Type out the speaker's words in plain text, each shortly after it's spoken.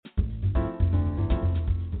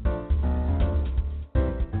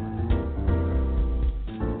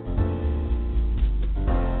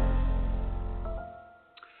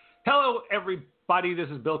Hello, everybody. This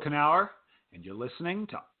is Bill Knauer, and you're listening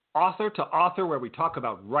to Author2Author, where we talk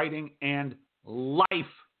about writing and life.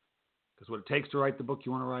 Because what it takes to write the book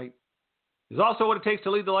you want to write is also what it takes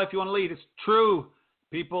to lead the life you want to lead. It's true,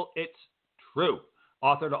 people. It's true.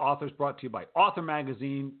 Author2Author is brought to you by Author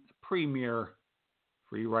Magazine, the premier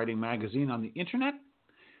free writing magazine on the internet.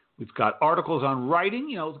 We've got articles on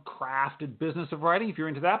writing, the crafted business of writing, if you're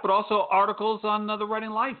into that, but also articles on the writing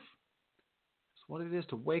life. What it is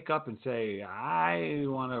to wake up and say, I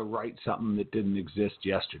want to write something that didn't exist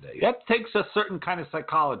yesterday. That takes a certain kind of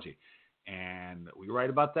psychology. And we write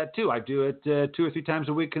about that too. I do it 2 or 3 times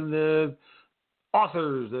a week in the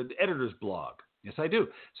editor's blog. Yes, I do.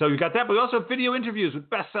 So you got that. But we also have video interviews with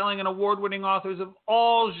best-selling and award-winning authors of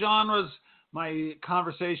all genres. My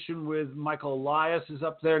conversation with Michael Elias is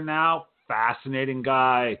up there now. Fascinating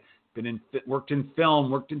guy. Worked in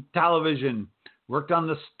film, worked in television. Worked on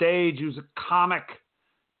the stage. He was a comic.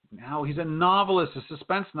 Now he's a novelist, a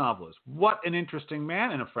suspense novelist. What an interesting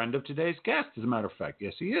man and a friend of today's guest, as a matter of fact.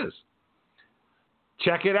 Yes, he is.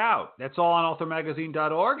 Check it out. That's all on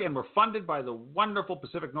authormagazine.org, and we're funded by the wonderful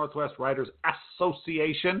Pacific Northwest Writers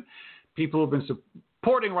Association, people who have been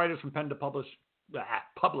supporting writers from pen to publication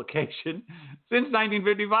since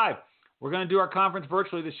 1955. We're going to do our conference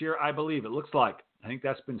virtually this year, I believe. It looks like. I think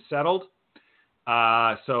that's been settled.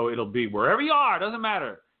 So it'll be wherever you are, doesn't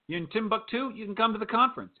matter. You're in Timbuktu, you can come to the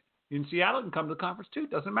conference. You're in Seattle, you can come to the conference too,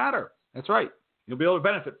 doesn't matter. That's right. You'll be able to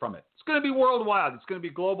benefit from it. It's going to be worldwide. It's going to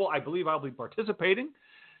be global. I believe I'll be participating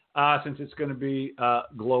since it's going to be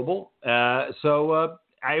global. I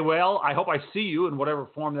hope I see you in whatever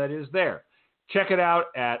form that is there. Check it out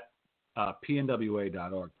at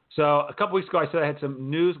pnwa.org. So a couple weeks ago I said I had some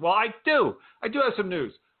news. Well, I do. I do have some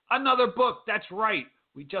news. Another book. That's right.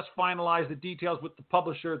 We just finalized the details with the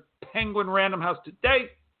publisher, Penguin Random House, today.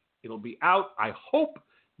 It'll be out, I hope,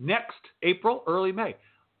 next April, early May.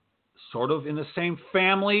 Sort of in the same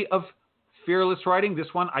family of fearless writing. This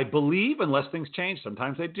one, I believe, unless things change,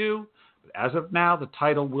 sometimes they do. But as of now, the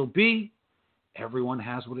title will be Everyone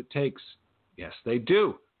Has What It Takes. Yes, they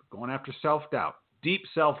do. Going after self-doubt, deep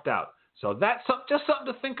self-doubt. So that's just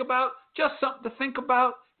something to think about. Just something to think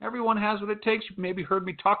about. Everyone has what it takes. You've maybe heard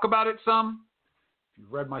me talk about it some. If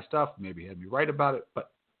you've read my stuff, maybe had me write about it,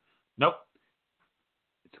 but nope.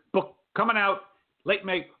 It's a book coming out late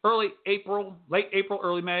April,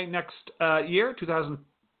 early May next year,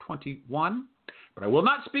 2021. But I will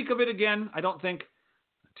not speak of it again, I don't think,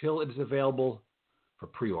 until it is available for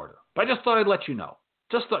pre-order. But I just thought I'd let you know.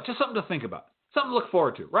 Just something to think about. Something to look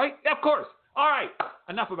forward to, right? Yeah, of course. All right,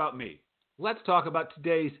 enough about me. Let's talk about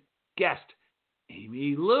today's guest,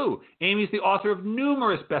 Aimee Liu. Aimee's the author of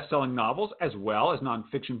numerous best-selling novels, as well as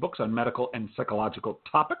nonfiction books on medical and psychological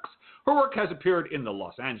topics. Her work has appeared in the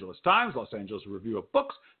Los Angeles Times, Los Angeles Review of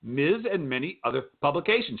Books, Ms., and many other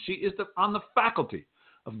publications. She is on the faculty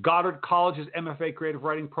of Goddard College's MFA Creative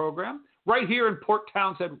Writing program, right here in Port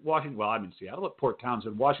Townsend, Washington. Well, I'm in Seattle, at Port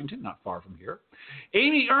Townsend, Washington, not far from here.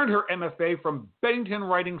 Aimee earned her MFA from Bennington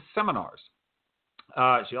Writing Seminars.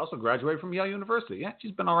 She also graduated from Yale University. Yeah,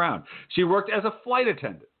 she's been around. She worked as a flight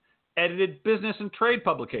attendant, edited business and trade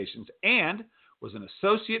publications, and was an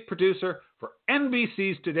associate producer for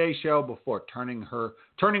NBC's Today Show before turning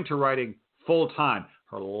to writing full-time.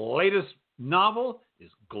 Her latest novel is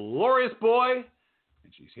Glorious Boy,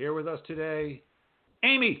 and she's here with us today.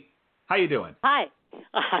 Aimee, how you doing? Hi.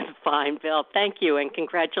 I'm fine, Bill. Thank you, and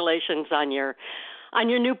congratulations on your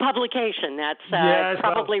new publication. That's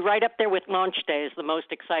probably right up there with launch days, the most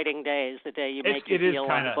exciting days, the day you make your deal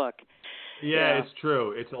on the book. Yeah, it's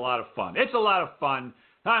true. It's a lot of fun.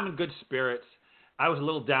 I'm in good spirits. I was a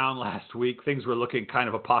little down last week. Things were looking kind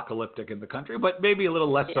of apocalyptic in the country, but maybe a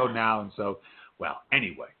little less so now. And so, well,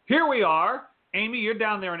 anyway, here we are. Aimee, you're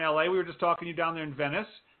down there in L.A. We were just talking to you down there in Venice.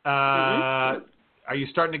 Are you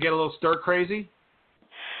starting to get a little stir-crazy?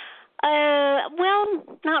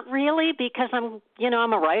 Well, not really, because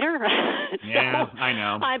I'm a writer. Yeah, I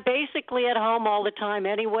know. I'm basically at home all the time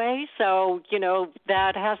anyway, so,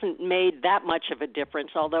 that hasn't made that much of a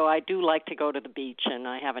difference, although I do like to go to the beach, and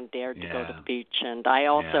I haven't dared to go to the beach. And I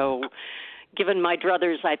also, given my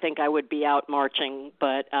druthers, I think I would be out marching,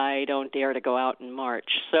 but I don't dare to go out and march.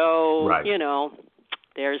 So,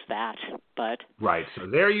 there's that. But right, so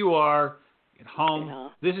there you are at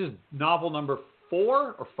home. This is novel number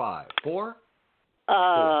 4 or 5? 4?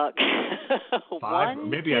 Five, one,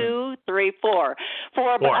 maybe 2, 3, 4.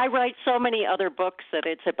 Four, but I write so many other books that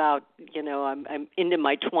it's about, I'm into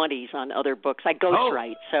my 20s on other books. I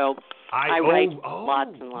ghostwrite, so I write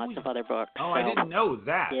lots and lots of other books. Oh, so. I didn't know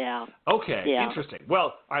that. Yeah. Okay, yeah. Interesting.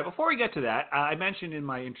 Well, all right, before we get to that, I mentioned in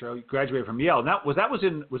my intro you graduated from Yale. Now, was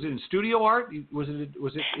it in studio art? Was it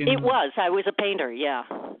in... It was. I was a painter, yeah.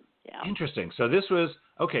 Yeah. Interesting. So this was,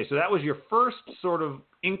 so that was your first sort of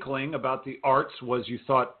inkling about the arts was you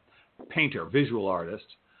thought painter, visual artist.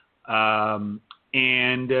 What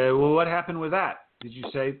happened with that? Did you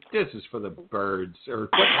say, this is for the birds, or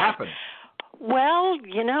what happened? Well,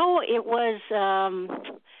 it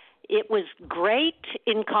was great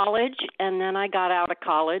in college, and then I got out of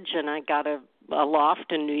college and I got a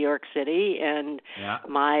loft in New York City, and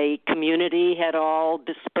my community had all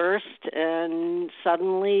dispersed, and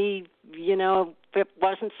suddenly, it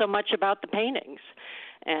wasn't so much about the paintings.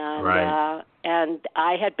 And and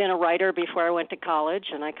I had been a writer before I went to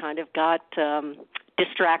college, and I kind of got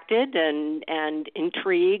distracted and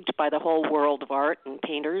intrigued by the whole world of art and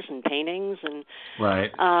painters and paintings, and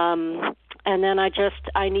and then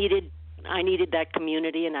I needed that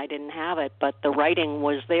community, and I didn't have it, but the writing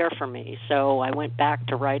was there for me, so I went back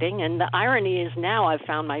to writing. And the irony is now I've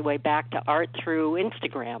found my way back to art through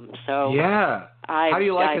Instagram. So how do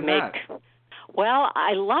you like that? Well,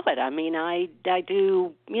 I love it. I mean, I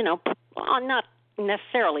do, not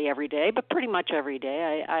necessarily every day, but pretty much every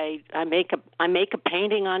day. I make a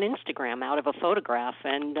painting on Instagram out of a photograph,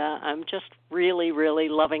 and I'm just really, really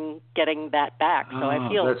loving getting that back. So I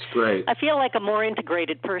feel that's great. I feel like a more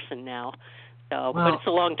integrated person now. So, but it's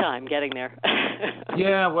a long time getting there.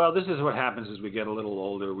 Yeah, well, this is what happens as we get a little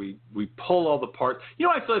older. We pull all the parts.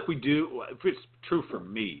 I feel like we do. It's true for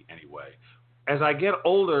me anyway. As I get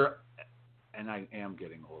older. And I am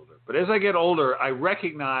getting older. But as I get older, I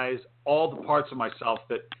recognize all the parts of myself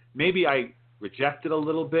that maybe I rejected a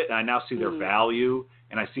little bit, and I now see their value,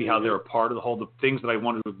 and I see how they're a part of the things that I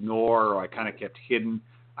wanted to ignore or I kind of kept hidden.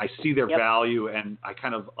 I see their value, and I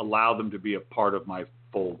kind of allow them to be a part of my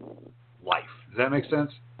full life. Does that make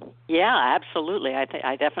sense? Yeah, absolutely.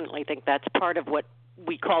 I definitely think that's part of what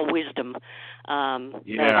we call wisdom as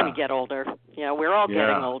we get older. We're all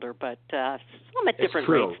getting older, but some at different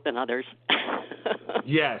rates than others.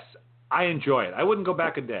 Yes, I enjoy it. I wouldn't go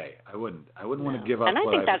back a day. I wouldn't want to give up. And I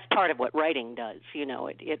think that's part of what writing does.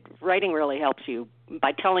 Writing really helps you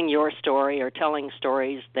by telling your story or telling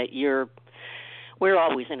stories that we're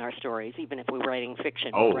always in our stories, even if we're writing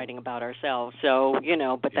fiction, we're writing about ourselves. So,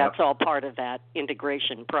 but that's all part of that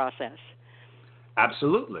integration process.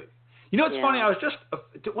 Absolutely. It's funny. I was just.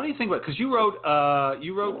 What do you think about? Because you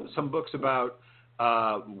wrote some books about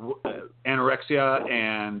anorexia,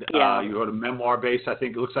 and you wrote a memoir based. I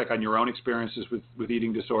think it looks like on your own experiences with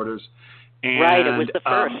eating disorders. And, right. It was the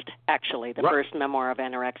first, actually, the first memoir of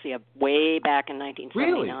anorexia, way back in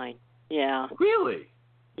 1979. Really? Yeah. Really?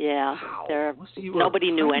 Yeah. Wow.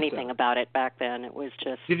 Nobody knew anything about it back then. It was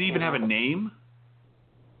just. Did it even have a name?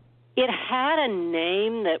 It had a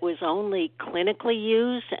name that was only clinically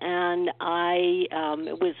used, and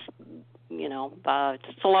it was,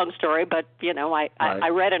 it's a long story, but, I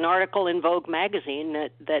read an article in Vogue magazine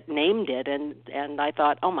that named it, and I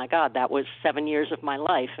thought, oh, my God, that was 7 years of my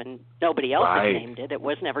life, and nobody else had named it. It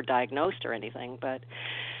was never diagnosed or anything, but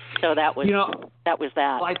so that was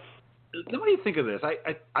that. Well, what do you think of this?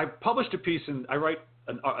 I published a piece, and I write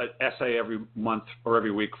an essay every month or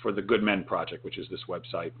every week for the Good Men Project, which is this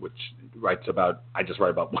website, which I just write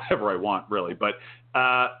about whatever I want, really. But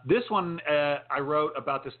this one, I wrote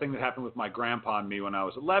about this thing that happened with my grandpa and me when I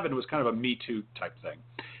was 11. It was kind of a Me Too type thing.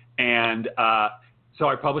 And so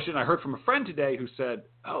I published it, and I heard from a friend today who said,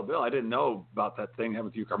 oh, Bill, I didn't know about that thing happened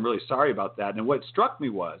with you. I'm really sorry about that. And what struck me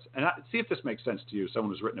was, and see if this makes sense to you,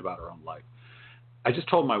 someone who's written about her own life. I just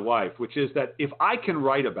told my wife, which is that if I can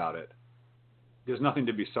write about it, there's nothing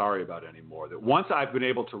to be sorry about anymore. That once I've been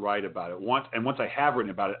able to write about it, once I have written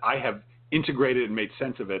about it, I have integrated and made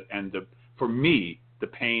sense of it, and for me, the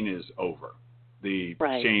pain is over. The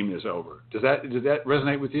shame is over. Does that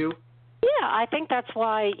resonate with you? Yeah, I think that's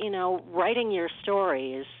why, writing your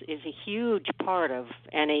story is a huge part of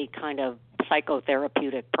any kind of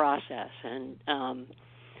psychotherapeutic process. And,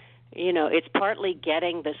 it's partly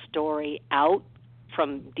getting the story out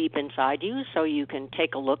from deep inside you so you can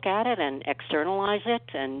take a look at it and externalize it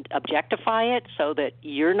and objectify it so that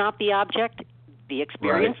you're not the object, the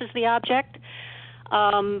experience is the object.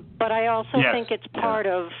 But I also think it's part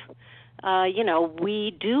of,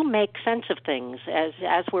 we do make sense of things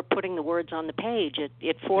as we're putting the words on the page.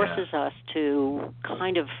 It forces us to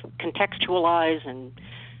kind of contextualize and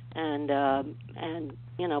and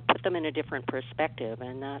put them in a different perspective,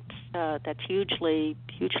 and that's hugely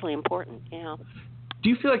important. Yeah. Do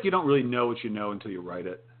you feel like you don't really know what you know until you write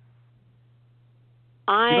it?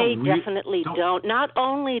 I definitely don't. Not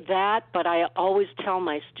only that, but I always tell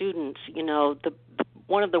my students,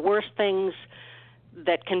 one of the worst things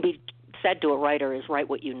that can be said to a writer is write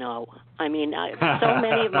what you know. I mean, so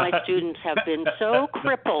many of my students have been so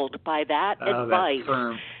crippled by that advice,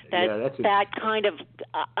 that kind of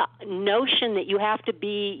notion that you have to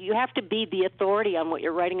be the authority on what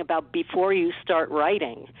you're writing about before you start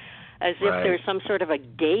writing, as if there's some sort of a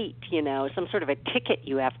gate, some sort of a ticket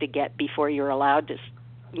you have to get before you're allowed to,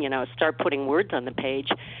 start putting words on the page.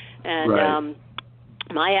 And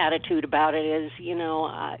my attitude about it is,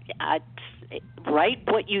 write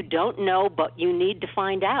what you don't know, but you need to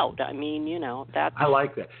find out. I mean, that's... I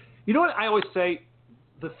like that. You know what I always say?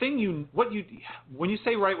 When you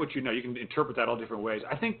say write what you know, you can interpret that all different ways.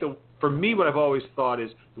 I think for me, what I've always thought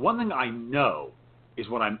is the one thing I know is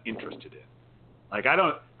what I'm interested in. Like I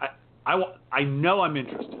know I'm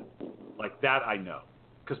interested. Like that I know.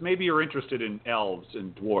 Because maybe you're interested in elves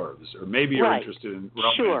and dwarves, or maybe you're interested in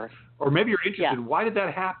romance, or maybe you're interested in why did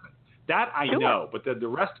that happen. That I know, but the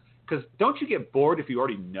rest. Because don't you get bored if you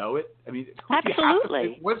already know it? I mean,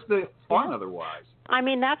 absolutely. What's the fun otherwise? I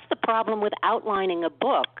mean, that's the problem with outlining a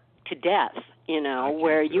book to death,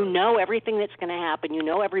 where you know everything that's going to happen. You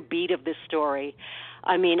know every beat of the story.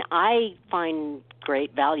 I mean, I find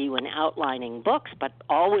great value in outlining books, but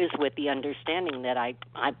always with the understanding that I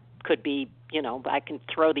could be, I can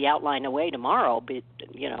throw the outline away tomorrow, but,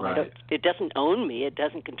 it doesn't own me. It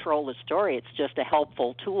doesn't control the story. It's just a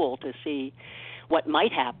helpful tool to see what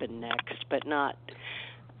might happen next, but not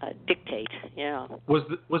dictate. Yeah. Was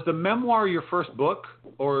the memoir your first book,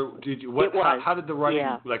 or did you? It was. How did the writing?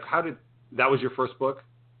 Yeah. That was your first book?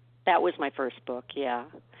 That was my first book. Yeah.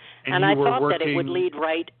 And I thought that it would lead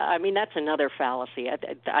right. I mean, that's another fallacy.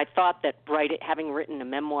 I thought that having written a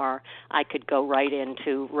memoir, I could go right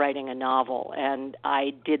into writing a novel, and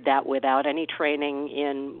I did that without any training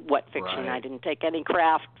in what fiction. I didn't take any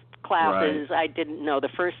craft classes. I didn't know the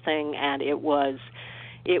first thing, and it was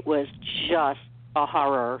just a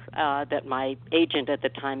horror that my agent at the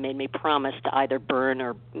time made me promise to either burn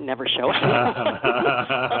or never show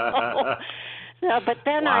anyone. But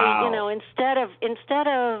then instead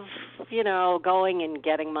of going and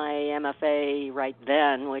getting my MFA right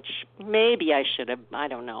then, which maybe I should have, I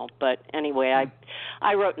don't know. But anyway,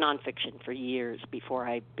 I wrote nonfiction for years before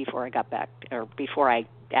I got back, or before I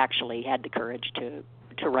actually had the courage to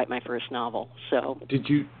write my first novel. So did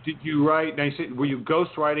you write? Now you said, were you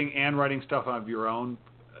ghostwriting and writing stuff of your own?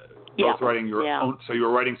 Both writing your own. So you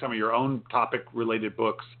were writing some of your own topic-related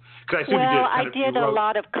books. I did a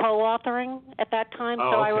lot of co-authoring at that time.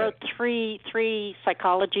 I wrote three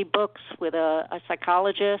psychology books with a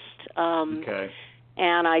psychologist.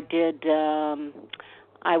 And I did.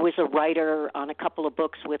 I was a writer on a couple of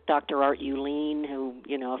books with Dr. Author2Author, who,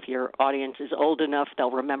 if your audience is old enough,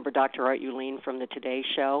 they'll remember Dr. Author2Author from the Today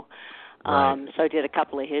Show. So I did a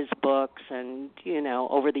couple of his books, and,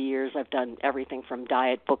 over the years I've done everything from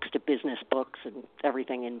diet books to business books and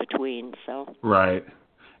everything in between. So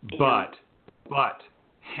but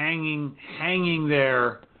hanging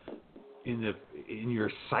there in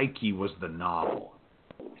your psyche was the novel.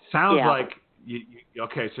 It sounds like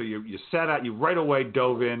so you set out, you right away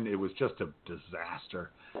dove in. It was just a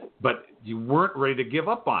disaster, but you weren't ready to give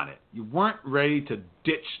up on it. You weren't ready to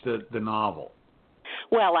ditch the novel.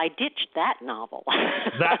 Well, I ditched that novel.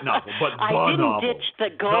 That novel, but I didn't ditch the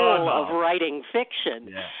goal of writing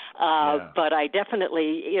fiction. But I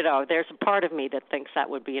definitely, there's a part of me that thinks that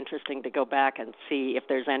would be interesting to go back and see if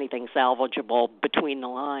there's anything salvageable between the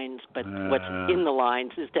lines. But what's in the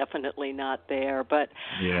lines is definitely not there. But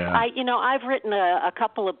I've written a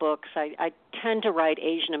couple of books. I tend to write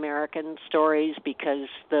Asian American stories because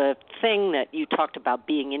the thing that you talked about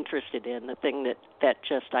being interested in, the thing that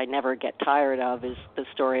just I never get tired of, is the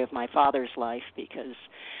story of my father's life, because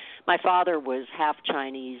my father was half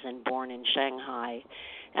Chinese and born in Shanghai,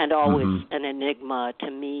 and always an enigma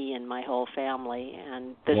to me and my whole family.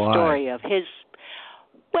 And the story of his,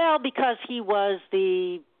 because he was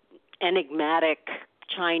the enigmatic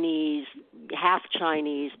Chinese, half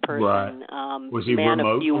Chinese person, was he man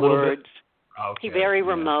remote of few words. Okay, very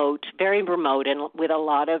remote, and with a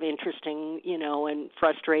lot of interesting, and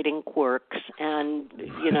frustrating quirks, and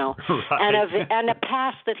and a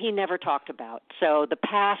past that he never talked about. So the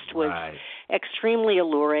past was extremely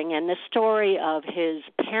alluring, and the story of his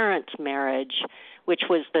parents' marriage which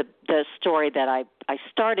was the story that I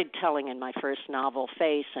started telling in my first novel,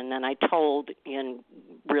 Face, and then I told in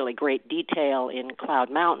really great detail in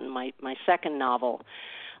Cloud Mountain, my second novel,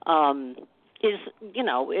 is, you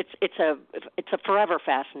know, it's a forever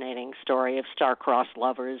fascinating story of star-crossed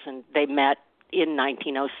lovers, and they met in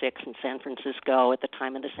 1906 in San Francisco at the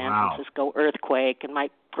time of the San Francisco earthquake, and my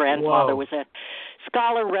grandfather was a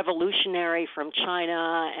scholar revolutionary from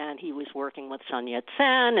China, and he was working with Sun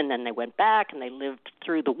Yat-sen, and then they went back and they lived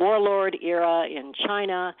through the warlord era in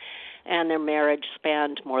China, and their marriage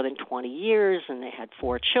spanned more than 20 years, and they had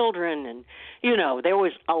 4 children, and, you know, there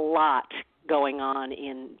was a lot going on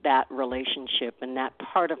in that relationship and that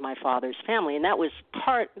part of my father's family, and that was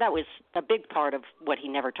a big part of what he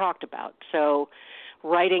never talked about. So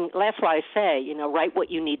writing, that's why I say, you know, write what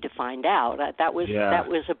you need to find out. That was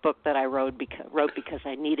a book that I wrote because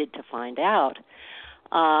I needed to find out.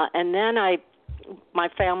 And then my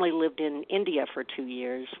family lived in India for 2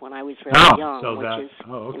 years when I was very young,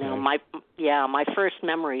 you know, my first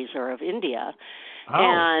memories are of India.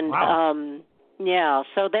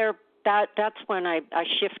 So that's when I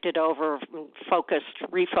shifted over,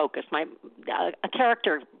 refocused. A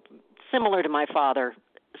character similar to my father,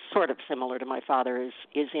 sort of similar to my father,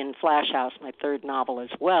 is in Flash House, my third novel as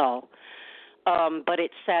well. But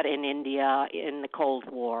it's set in India in the Cold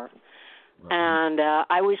War. Right. And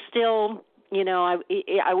I was still, you know,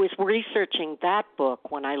 I was researching that book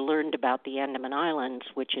when I learned about the Andaman Islands,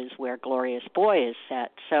 which is where Glorious Boy is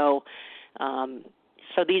set. So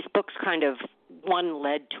these books kind of, one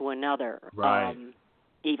led to another, right.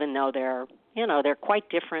 Even though they're quite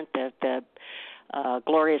different. The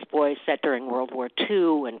Glorious Boy is set during World War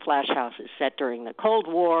II, and Flash House is set during the Cold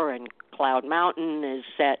War, and Cloud Mountain is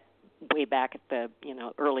set way back at the, you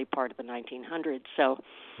know, early part of the 1900s. So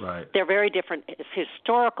they're very different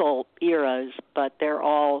historical eras, but they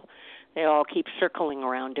all keep circling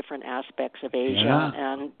around different aspects of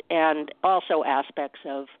Asia and also aspects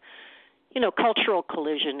of, you know, cultural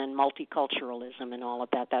collision and multiculturalism and all of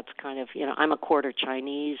that. That's kind of, you know, I'm a quarter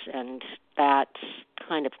Chinese, and that's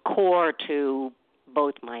kind of core to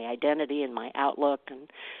both my identity and my outlook, and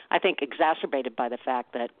I think exacerbated by the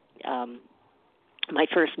fact that my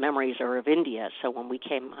first memories are of India. So when we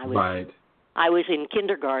came, I was in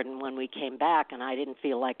kindergarten when we came back, and I didn't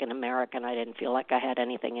feel like an American. I didn't feel like I had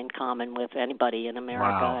anything in common with anybody in America.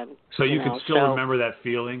 Wow. So you can still remember that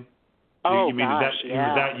feeling? You mean you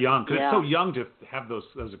were that young? Because it's so young to have those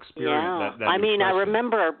experiences. Yeah. I mean, I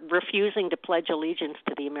remember refusing to pledge allegiance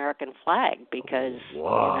to the American flag because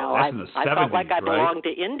that's in the 70s, I felt like I right? belonged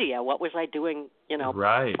to India. What was I doing? You know,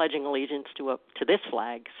 pledging allegiance to this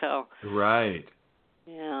flag? So right.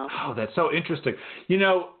 Yeah. Oh, that's so interesting. You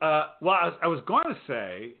know, I was going to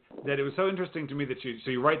say that it was so interesting to me that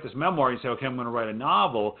you write this memoir and you say, okay, I'm going to write a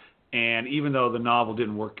novel, and even though the novel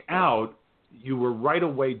didn't work out, you were right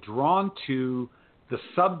away drawn to the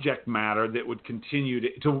subject matter that would continue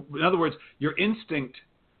to in other words, your instinct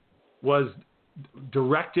was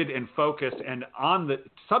directed and focused, and on the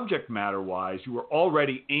subject matter-wise, you were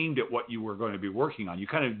already aimed at what you were going to be working on. You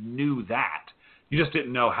kind of knew that. You just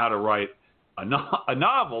didn't know how to write a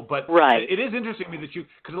novel, but it is interesting to me that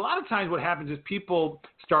because a lot of times what happens is people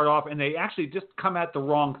start off and they actually just come at the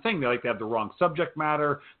wrong thing. They have the wrong subject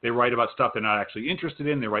matter. They write about stuff they're not actually interested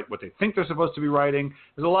in. They write what they think they're supposed to be writing.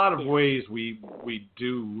 There's a lot of ways we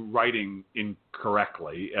do writing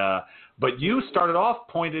incorrectly, but you started off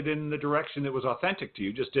pointed in the direction that was authentic to you.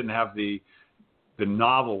 You just didn't have the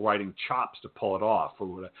novel writing chops to pull it off.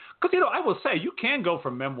 Because, I will say, you can go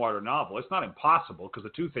from memoir to novel. It's not impossible because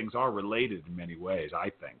the two things are related in many ways,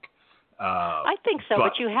 I think. I think so,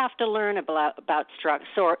 but you have to learn about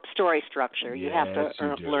story structure. You have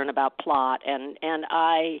to learn about plot, and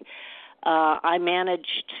I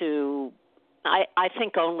managed to. I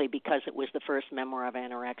think only because it was the first memoir of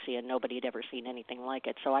anorexia and nobody had ever seen anything like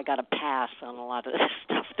it. So I got a pass on a lot of the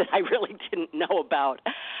stuff that I really didn't know about.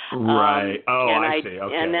 Right. I see.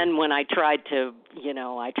 Okay. And then when I tried to,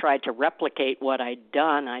 replicate what I'd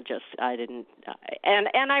done, I didn't.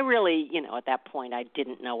 And I really, at that point, I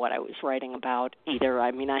didn't know what I was writing about either.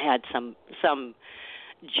 I mean, I had some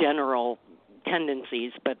general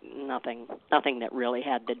tendencies, but nothing that really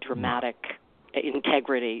had the dramatic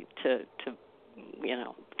integrity to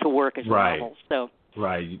work as a novel. So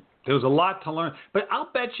there was a lot to learn, but I'll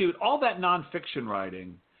bet you all that nonfiction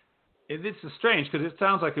writing. It's strange because it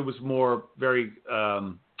sounds like it was more very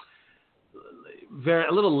a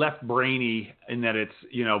little left brainy in that it's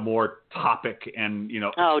more topic and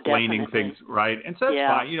explaining things, right? And so that's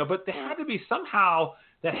fine, but there had to be somehow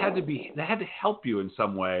that had to help you in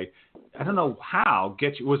some way I don't know how,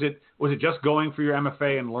 get you? Was it just going for your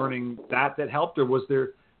MFA and learning that helped, or was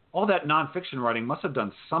there all that nonfiction writing must have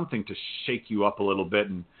done something to shake you up a little bit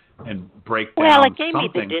and break down well, it gave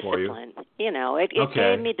something me the for you? discipline. It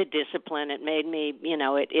gave me the discipline. It made me,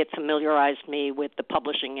 it familiarized me with the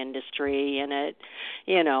publishing industry, and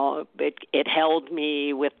it held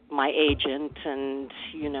me with my agent, and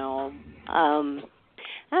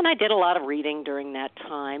and I did a lot of reading during that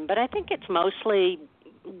time. But I think it's mostly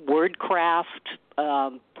wordcraft,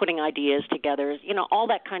 putting ideas together. All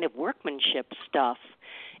that kind of workmanship stuff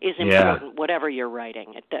is important, whatever you're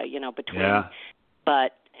writing.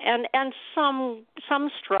 But and some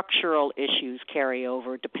structural issues carry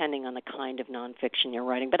over depending on the kind of nonfiction you're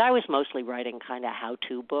writing. But I was mostly writing kind of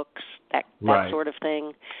how-to books, that sort of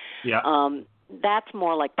thing. Yeah. That's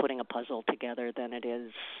more like putting a puzzle together than it is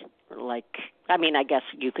like. I mean, I guess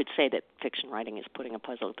you could say that fiction writing is putting a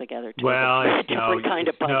puzzle together too. Well, it's a different kind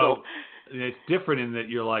of puzzle. It's different in that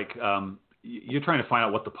you're like you're trying to find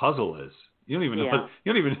out what the puzzle is. You don't even know.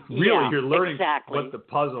 You don't even really. You're learning what the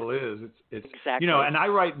puzzle is. It's exactly. And I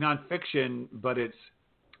write nonfiction, but it's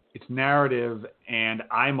narrative, and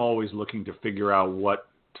I'm always looking to figure out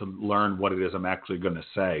to learn what it is I'm actually going to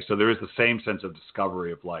say. So there is the same sense of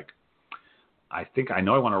discovery of like, I think I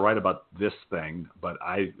know I want to write about this thing, but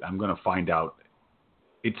I'm going to find out.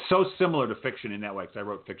 It's so similar to fiction in that way, because I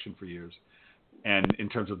wrote fiction for years. And in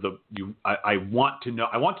terms of I want to know,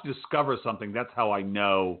 I want to discover something. That's how I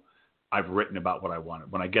know I've written about what I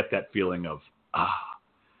wanted. When I get that feeling of,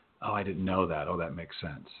 I didn't know that. Oh, that makes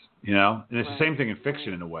sense. And it's the same thing in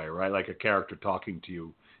fiction in a way, right? Like a character talking to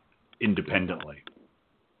you independently.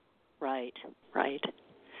 Right.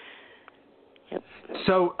 Yep.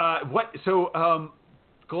 So,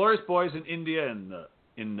 Glorious Boys in India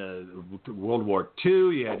in the World War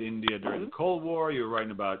II. You had India during the Cold War. You were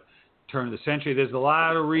writing about turn of the century. There's a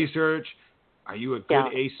lot of research. Are you a good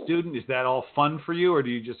A student? Is that all fun for you, or do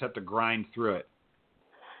you just have to grind through it?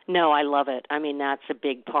 No, I love it. I mean, that's a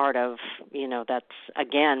big part of, that's,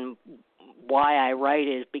 again, why I write,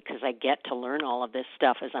 is because I get to learn all of this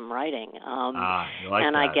stuff as I'm writing.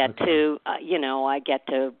 I get to, I get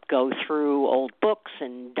to go through old books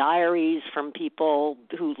and diaries from people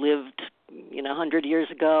who lived, 100 years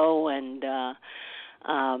ago, and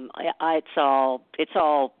it's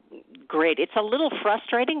all great. It's a little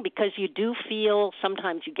frustrating because you do feel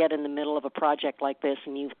sometimes you get in the middle of a project like this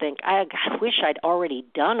and you think, I wish I'd already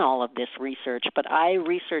done all of this research, but I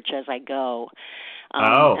research as I go.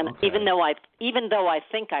 Even though I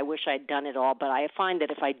think I wish I'd done it all, but I find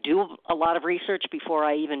that if I do a lot of research before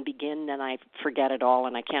I even begin, then I forget it all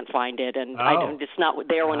and I can't find it, and it's not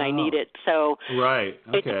there when I need it. So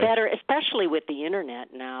it's better, especially with the internet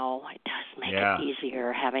now. It does make it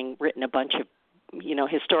easier, having written a bunch of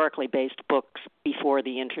historically based books before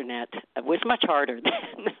the internet. It was much harder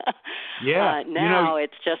then. Now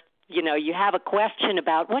it's just, you have a question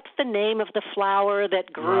about what's the name of the flower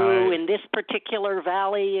that grew in this particular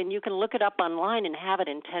valley, and you can look it up online and have it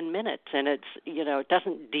in 10 minutes, and it's, it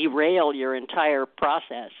doesn't derail your entire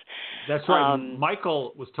process. That's right.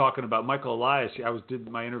 Michael Elias, I did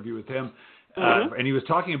my interview with him, and he was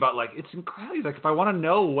talking about, like, it's incredible. He's like, if I want to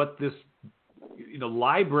know what this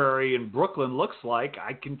library in Brooklyn looks like,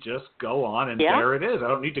 I can just go on and there it is. I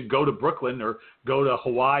don't need to go to Brooklyn or go to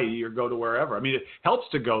Hawaii or go to wherever. I mean, it helps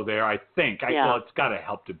to go there, I think. Well, it's got to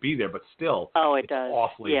help to be there, but still, it does.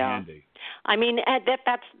 Awfully handy. I mean,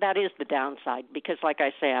 that is the downside, because, like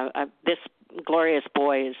I say, this Glorious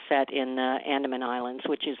Boy is set in the Andaman Islands,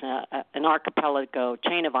 which is an archipelago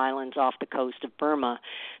chain of islands off the coast of Burma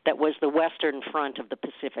that was the western front of the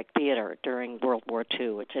Pacific Theater during World War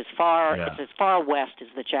II. It's as far west as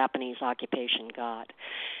the Japanese occupation got.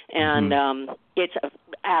 And it's an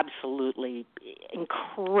absolutely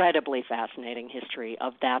incredibly fascinating history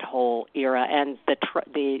of that whole era. And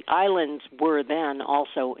the islands were then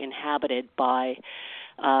also inhabited by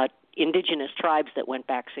indigenous tribes that went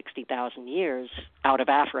back 60,000 years out of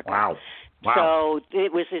Africa. Wow. So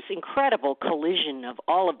it was this incredible collision of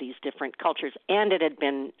all of these different cultures, and it had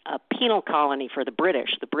been a penal colony for the British.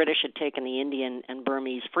 The British had taken the Indian and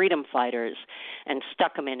Burmese freedom fighters and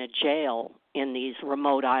stuck them in a jail in these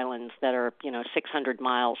remote islands that are, 600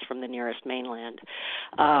 miles from the nearest mainland.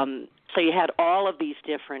 So you had all of these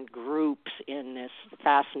different groups in this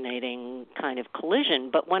fascinating kind of collision.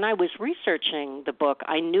 But when I was researching the book,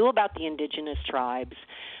 I knew about the indigenous tribes.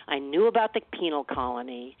 I knew about the penal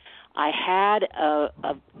colony. I had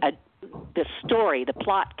the story, the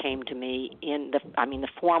plot came to me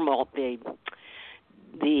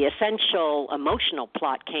the essential emotional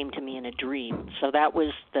plot came to me in a dream. So that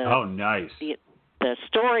was Oh, nice. the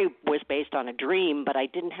story was based on a dream, but I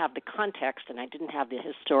didn't have the context and I didn't have the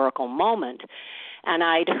historical moment. And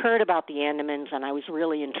I'd heard about the Andamans and I was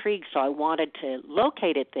really intrigued, so I wanted to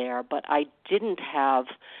locate it there, but I didn't have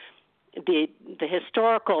the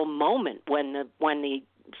historical moment when the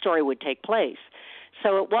story would take place.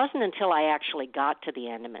 So it wasn't until I actually got to the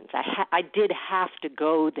Andamans. I did have to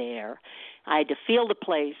go there. I had to feel the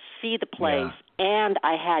place, see the place, and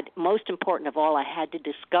I had, most important of all, I had to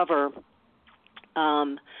discover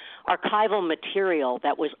archival material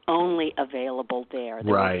that was only available there.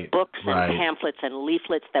 There were books and pamphlets and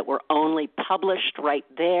leaflets that were only published right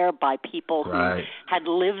there by people who had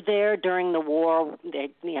lived there during the war.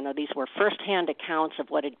 These were firsthand accounts of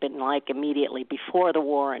what had been like immediately before the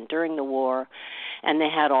war and during the war. And they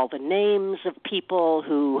had all the names of people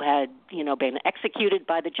who had, been executed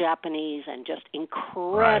by the Japanese and just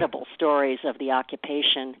incredible stories of the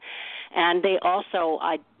occupation. And they also,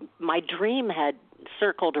 my dream had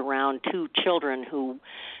circled around two children who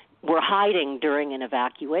were hiding during an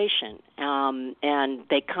evacuation, and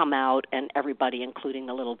they come out, and everybody, including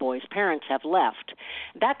the little boy's parents, have left.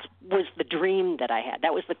 That was the dream that I had.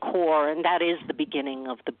 That was the core, and that is the beginning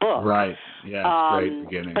of the book. Right, yeah, great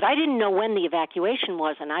beginning. But I didn't know when the evacuation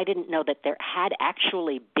was, and I didn't know that there had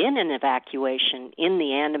actually been an evacuation in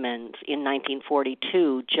the Andamans in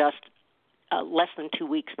 1942, just less than 2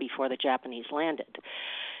 weeks before the Japanese landed.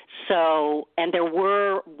 So, and there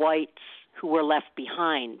were whites who were left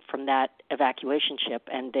behind from that evacuation ship,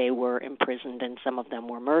 and they were imprisoned, and some of them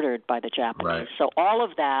were murdered by the Japanese. Right. So all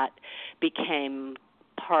of that became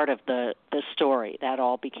part of the story. That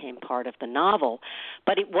all became part of the novel.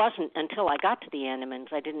 But it wasn't until I got to the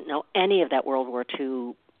Andamans, I didn't know any of that World War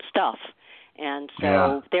II stuff. And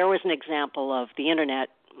so there was an example of the Internet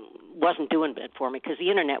wasn't doing it for me, because the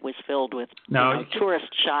Internet was filled with tourist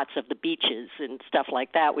shots of the beaches and stuff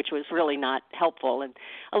like that, which was really not helpful, and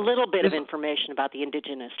a little bit of information about the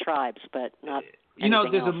indigenous tribes, but not anything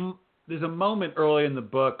else. There's a moment early in the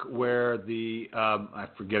book where I'm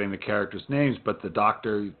forgetting the characters' names, but the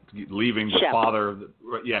doctor leaving the Shep. father,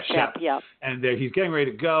 Shep, and he's getting ready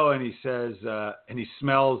to go, and he says, and he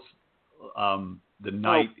smells the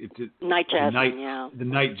night, night jasmine, the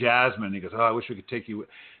night jasmine. He goes, I wish we could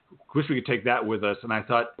take that with us. And I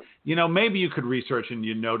thought, maybe you could research and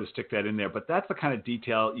to stick that in there, but that's the kind of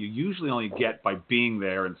detail you usually only get by being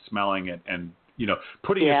there and smelling it and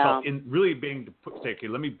putting yourself in, really being to say, okay,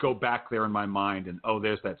 let me go back there in my mind and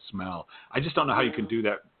there's that smell. I just don't know how you can do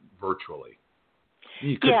that virtually.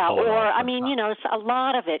 A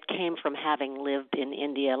lot of it came from having lived in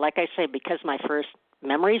India. Like I say, because my first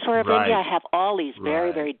memories were of India, I have all these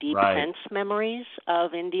very, very deep sense memories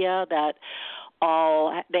of India that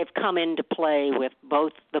they've come into play with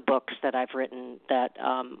both the books that I've written that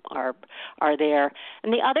are there.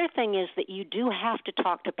 And the other thing is that you do have to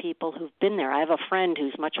talk to people who've been there. I have a friend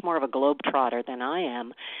who's much more of a globetrotter than I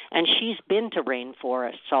am, and she's been to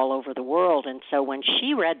rainforests all over the world. And so when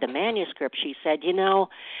she read the manuscript, she said,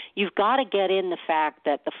 you've got to get in the fact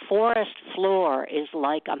that the forest floor is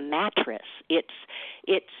like a mattress. It's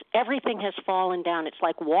everything has fallen down. It's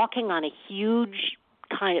like walking on a huge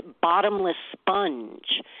kind of bottomless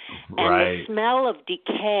sponge, and the smell of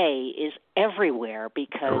decay is everywhere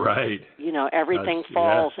because everything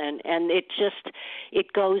falls, and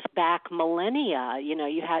it goes back millennia.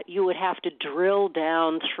 You would have to drill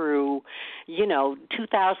down through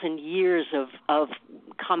 2,000 years of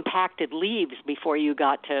compacted leaves before you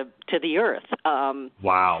got to the earth.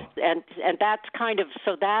 Wow. And that's kind of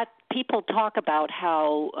so that people talk about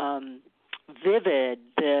how vivid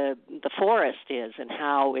the forest is and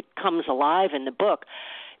how it comes alive in the book,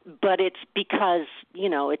 but it's because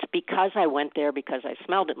I went there, because I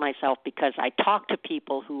smelled it myself, because I talked to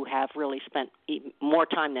people who have really spent more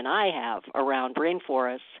time than I have around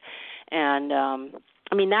rainforests, and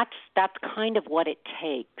that's kind of what it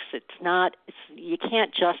takes. You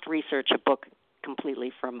can't just research a book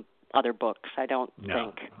completely from other books, I don't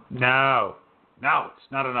think. No,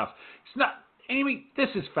 it's not enough. It's not. Aimee, this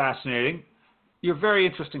is fascinating. You're a very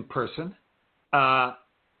interesting person.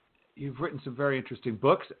 You've written some very interesting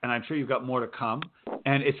books, and I'm sure you've got more to come.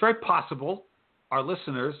 And it's very possible our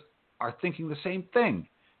listeners are thinking the same thing.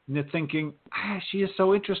 And they're thinking, she is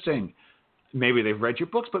so interesting. Maybe they've read your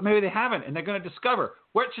books, but maybe they haven't, and they're going to discover.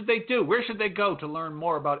 What should they do? Where should they go to learn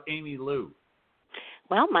more about Aimee Liu?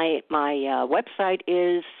 Well, my website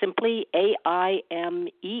is simply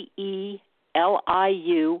AIMEELIU.net.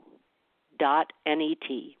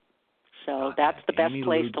 So that's the best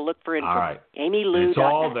place to look for info. All right. Aimee Liu. It's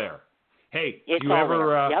all there. Hey, it's do you all ever?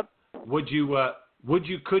 there. Yep. Would you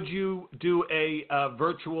Could you do a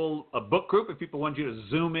virtual book group if people want you to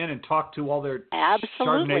Zoom in and talk to all their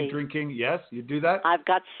Chardonnay drinking? Yes, you do that? I've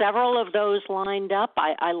got several of those lined up.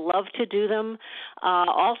 I love to do them.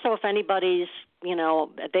 Also, if anybody's,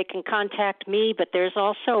 they can contact me, but there's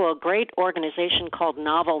also a great organization called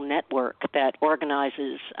Novel Network that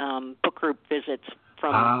organizes book group visits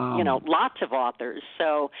from, lots of authors.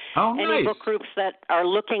 So any book groups that are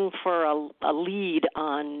looking for a lead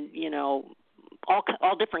on,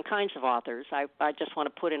 all different kinds of authors, I just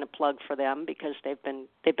want to put in a plug for them because they've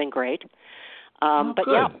been great. But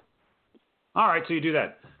good. yeah. All right, so you do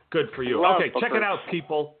that. Good for you. Love okay, check groups. it out,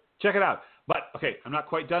 people. Check it out. But, okay, I'm not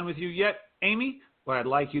quite done with you yet. Aimee, what I'd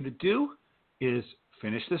like you to do is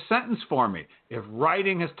finish this sentence for me. If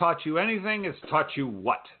writing has taught you anything, it's taught you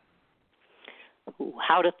what?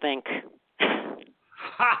 How to think.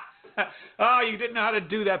 Oh, you didn't know how to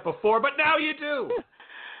do that before, but now you do.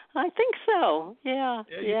 I think so. Yeah.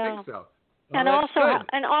 You think so? And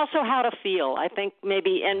also how to feel. I think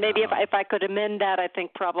maybe if I could amend that, I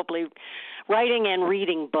think probably writing and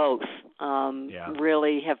reading both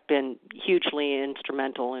really have been hugely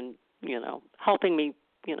instrumental in helping me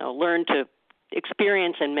learn to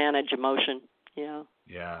experience and manage emotion. Yeah.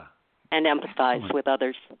 And empathize with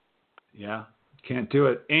others. Yeah. Can't do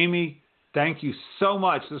it. Aimee, thank you so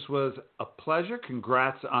much. This was a pleasure.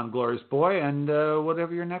 Congrats on Glorious Boy and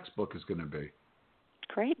whatever your next book is going to be.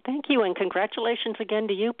 Great. Thank you. And congratulations again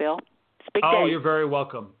to you, Bill. It's a big day. Oh, you're very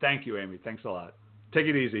welcome. Thank you, Aimee. Thanks a lot. Take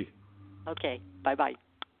it easy. Okay. Bye-bye.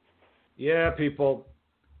 Yeah, people.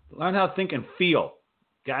 Learn how to think and feel.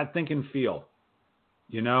 Gotta think and feel.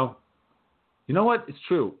 You know what? It's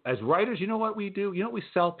true. As writers, you know what we do? You know what we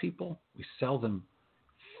sell people? We sell them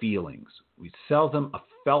feelings. We sell them a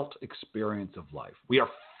felt experience of life. We are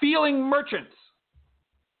feeling merchants.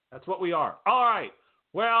 That's what we are. All right.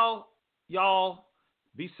 Well, y'all,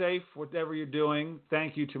 be safe, whatever you're doing.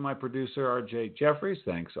 Thank you to my producer, RJ Jeffries.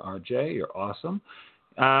 Thanks, RJ. You're awesome.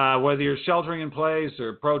 Whether you're sheltering in place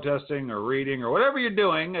or protesting or reading or whatever you're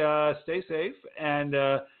doing, stay safe and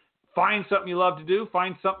find something you love to do.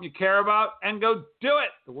 Find something you care about and go do it.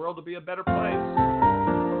 The world will be a better place.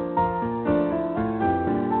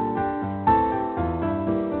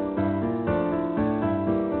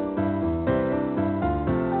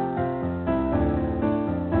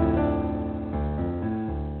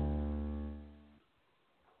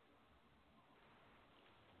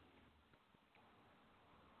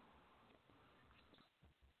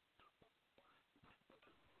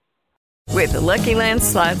 With the Lucky Land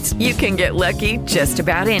Slots, you can get lucky just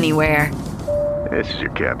about anywhere. This is your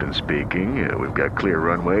captain speaking. We've got clear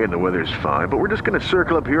runway and the weather's fine, but we're just going to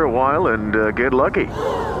circle up here a while and get lucky.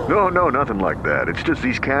 No, nothing like that. It's just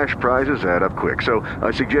these cash prizes add up quick. So I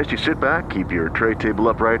suggest you sit back, keep your tray table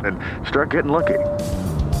upright, and start getting lucky.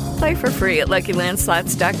 Play for free at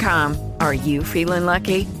LuckyLandSlots.com. Are you feeling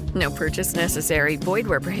lucky? No purchase necessary. Void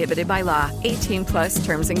where prohibited by law. 18+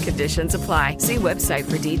 terms and conditions apply. See website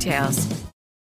for details.